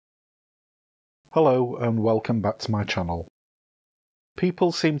Hello and welcome back to my channel.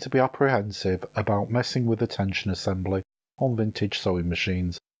 People seem to be apprehensive about messing with the tension assembly on vintage sewing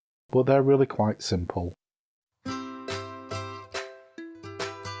machines, but they're really quite simple.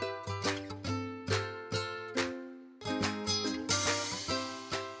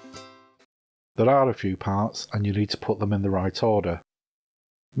 There are a few parts and you need to put them in the right order.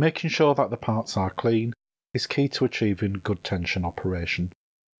 Making sure that the parts are clean is key to achieving good tension operation.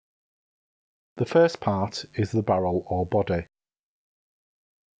 The first part is the barrel or body.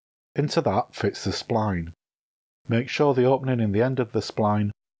 Into that fits the spline. Make sure the opening in the end of the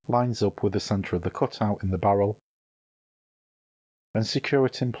spline lines up with the centre of the cutout in the barrel, and secure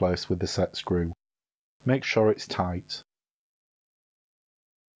it in place with the set screw. Make sure it's tight.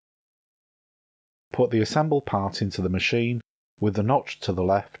 Put the assembled part into the machine with the notch to the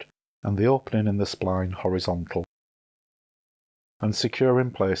left and the opening in the spline horizontal, and secure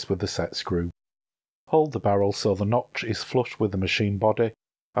in place with the set screw. Hold the barrel so the notch is flush with the machine body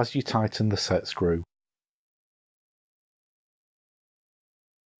as you tighten the set screw.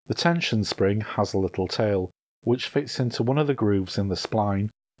 The tension spring has a little tail, which fits into one of the grooves in the spline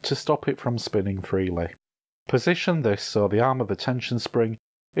to stop it from spinning freely. Position this so the arm of the tension spring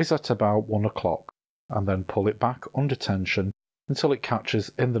is at about 1 o'clock, and then pull it back under tension until it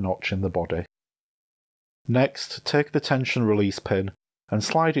catches in the notch in the body. Next, take the tension release pin and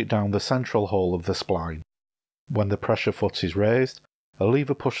slide it down the central hole of the spline. When the pressure foot is raised, a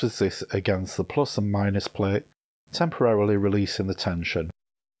lever pushes this against the plus and minus plate, temporarily releasing the tension.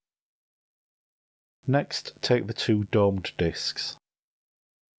 Next, take the two domed discs.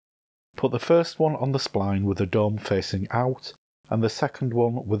 Put the first one on the spline with the dome facing out and the second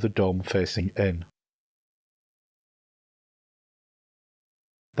one with the dome facing in.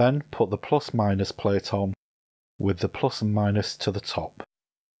 Then put the plus-minus plate on with the plus and minus to the top.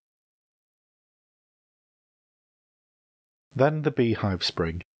 Then the beehive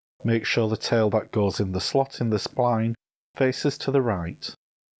spring. Make sure the tail that goes in the slot in the spline faces to the right.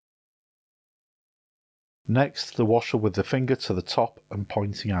 Next, the washer with the finger to the top and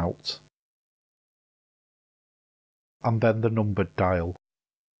pointing out. And then the numbered dial.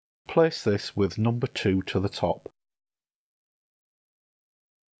 Place this with number 2 to the top.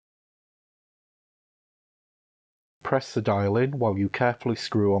 Press the dial in while you carefully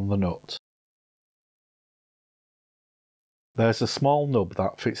screw on the nut. There's a small nub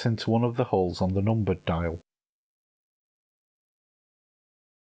that fits into one of the holes on the numbered dial.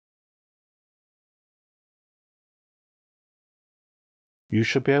 You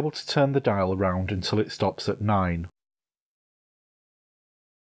should be able to turn the dial around until it stops at 9.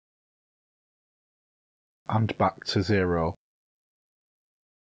 And back to 0.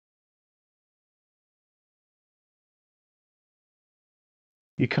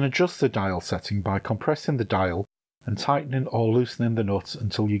 You can adjust the dial setting by compressing the dial and tightening or loosening the nut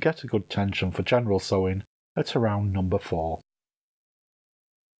until you get a good tension for general sewing at around number 4.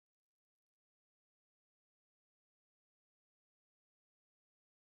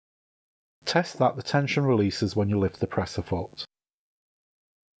 Test that the tension releases when you lift the presser foot.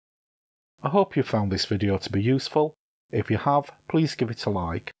 I hope you found this video to be useful. If you have, please give it a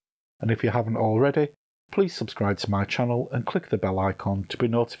like, and if you haven't already, please subscribe to my channel and click the bell icon to be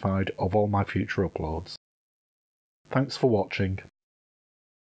notified of all my future uploads. Thanks for watching.